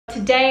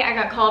Today I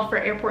got called for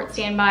airport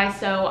standby,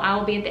 so I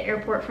will be at the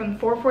airport from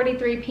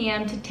 4:43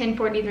 p.m. to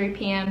 10:43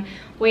 p.m.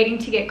 waiting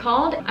to get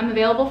called. I'm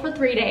available for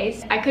 3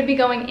 days. I could be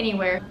going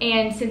anywhere,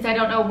 and since I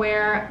don't know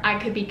where I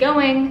could be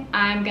going,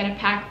 I'm gonna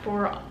pack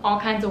for all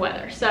kinds of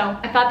weather. So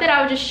I thought that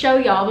I would just show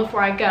y'all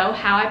before I go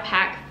how I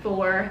pack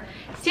for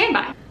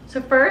standby.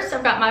 So first,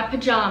 I've got my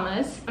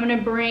pajamas. I'm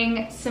gonna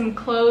bring some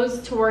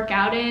clothes to work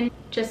out in,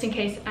 just in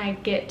case I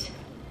get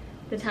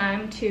the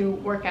time to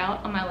work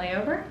out on my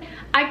layover.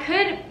 I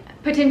could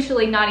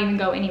potentially not even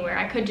go anywhere.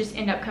 I could just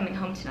end up coming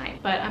home tonight,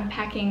 but I'm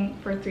packing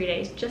for 3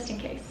 days just in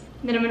case.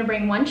 And then I'm gonna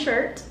bring one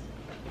shirt,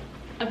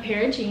 a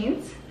pair of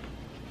jeans,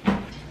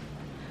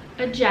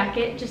 a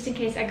jacket just in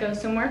case I go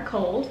somewhere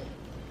cold,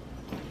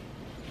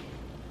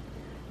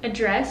 a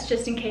dress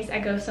just in case I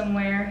go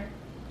somewhere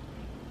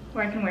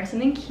where I can wear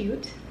something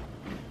cute,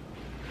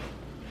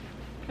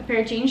 a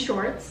pair of jean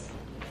shorts,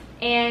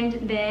 and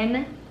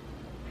then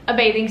a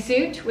bathing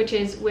suit, which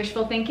is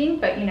wishful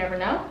thinking, but you never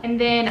know. And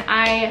then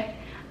I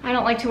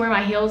don't like to wear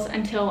my heels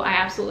until I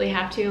absolutely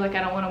have to. Like,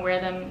 I don't want to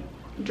wear them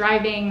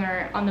driving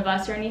or on the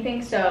bus or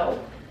anything. So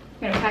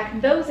I'm gonna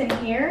pack those in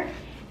here,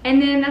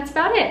 and then that's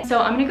about it. So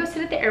I'm gonna go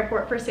sit at the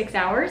airport for 6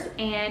 hours,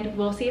 and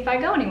we'll see if I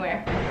go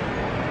anywhere.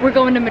 We're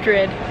going to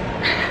Madrid.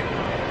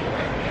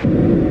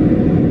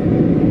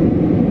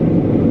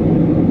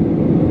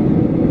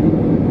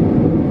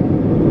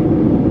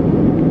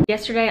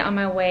 Yesterday on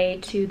my way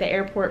to the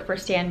airport for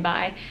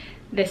standby,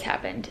 this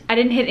happened. I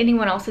didn't hit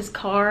anyone else's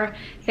car.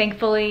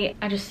 Thankfully,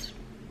 I just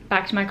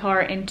backed my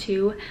car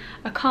into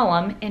a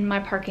column in my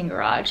parking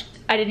garage.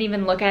 I didn't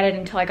even look at it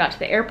until I got to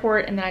the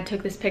airport, and then I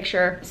took this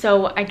picture.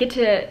 So I get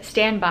to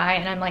standby,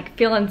 and I'm like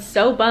feeling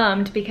so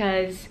bummed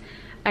because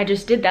I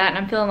just did that, and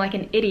I'm feeling like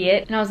an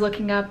idiot. And I was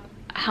looking up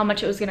how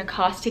much it was gonna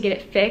cost to get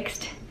it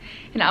fixed.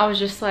 And I was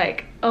just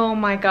like, oh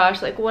my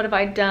gosh, like what have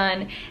I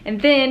done?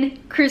 And then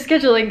crew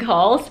scheduling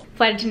calls.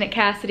 Flight attendant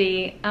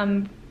Cassidy,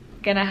 I'm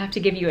gonna have to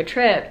give you a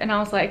trip. And I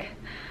was like,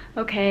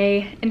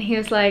 okay. And he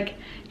was like,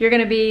 you're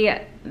gonna be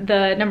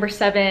the number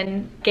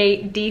 7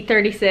 gate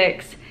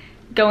D36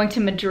 going to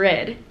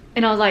Madrid.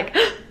 And I was like,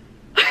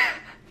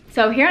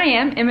 so here I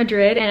am in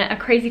Madrid, and a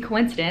crazy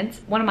coincidence,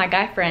 one of my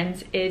guy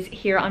friends is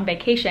here on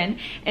vacation,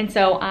 and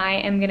so I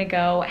am gonna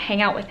go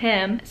hang out with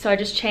him. So I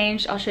just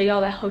changed. I'll show you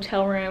all the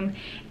hotel room,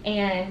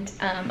 and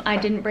I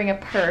didn't bring a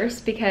purse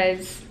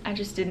because I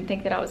just didn't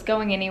think that I was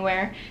going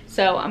anywhere.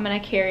 So I'm gonna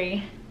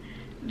carry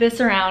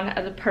this around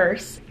as a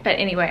purse. But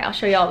anyway, I'll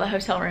show you all the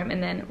hotel room,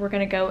 and then we're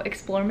gonna go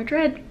explore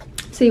Madrid.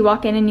 So you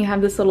walk in and you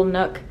have this little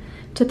nook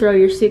to throw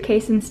your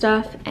suitcase and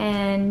stuff,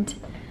 and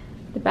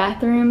the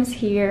bathroom is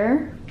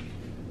here.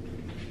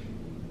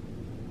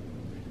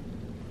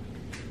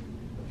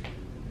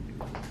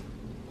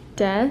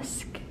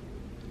 Desk,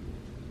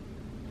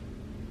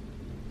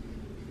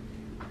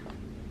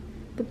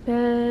 the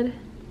bed.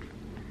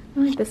 I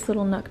like this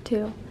little nook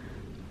too.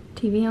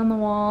 TV on the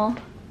wall,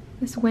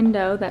 this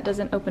window that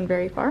doesn't open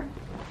very far,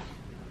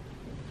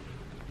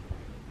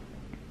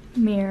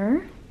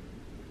 mirror,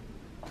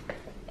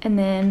 and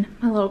then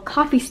my little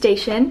coffee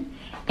station.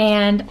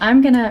 And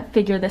I'm gonna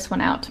figure this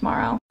one out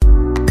tomorrow.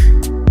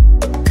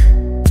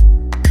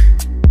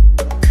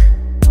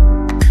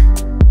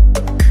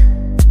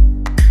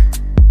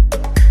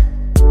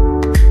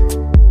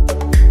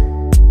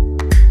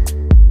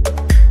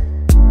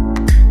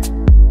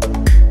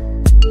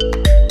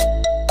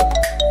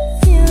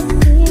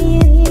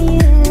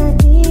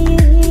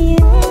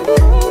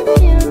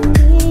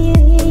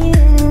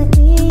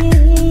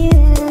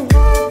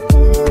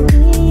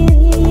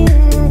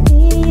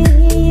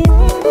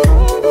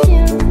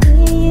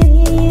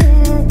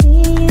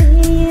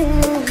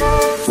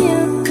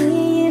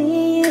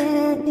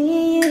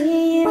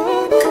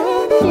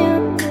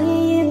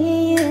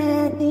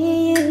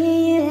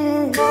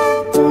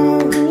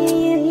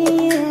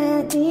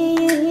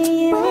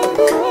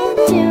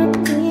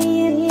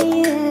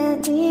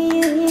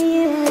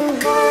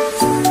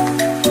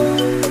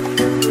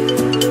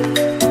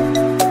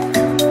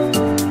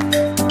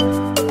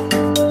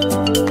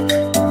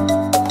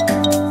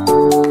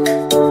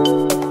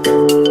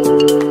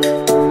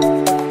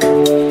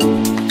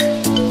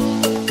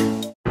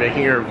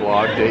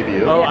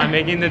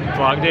 Making the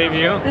vlog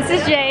debut. This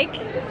is Jake.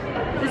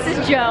 This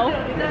is Joe.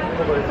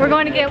 We're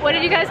going to get, what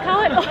did you guys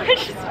call it? Oh, I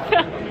just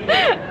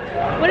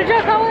fell. What did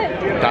y'all call it?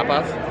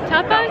 Tapas.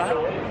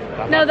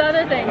 Tapas? No, the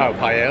other thing. Oh,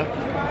 paella.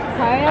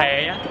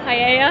 Paella?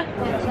 Paella.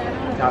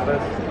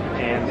 Tapas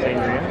and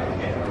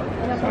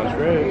sangria. Sounds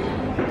great.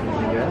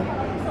 Yeah.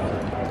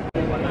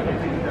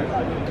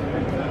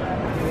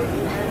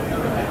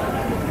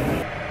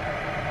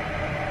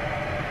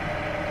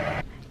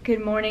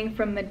 Good morning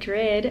from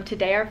Madrid.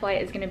 Today our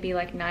flight is gonna be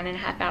like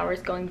 9.5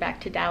 hours going back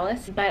to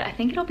Dallas, but I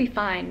think it'll be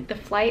fine. The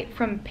flight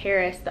from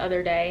Paris the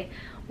other day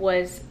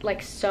was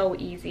like so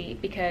easy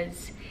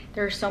because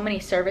there are so many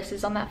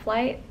services on that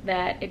flight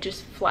that it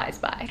just flies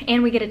by.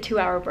 And we get a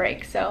 2-hour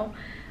break, so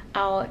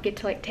I'll get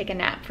to like take a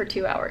nap for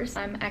 2 hours.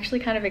 I'm actually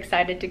kind of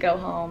excited to go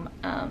home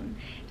and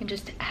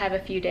just have a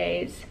few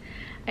days.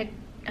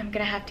 I'm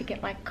gonna have to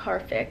get my car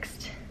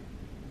fixed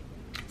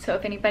So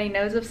if anybody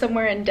knows of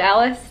somewhere in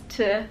Dallas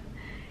to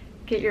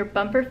get your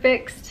bumper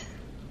fixed,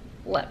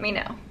 let me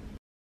know.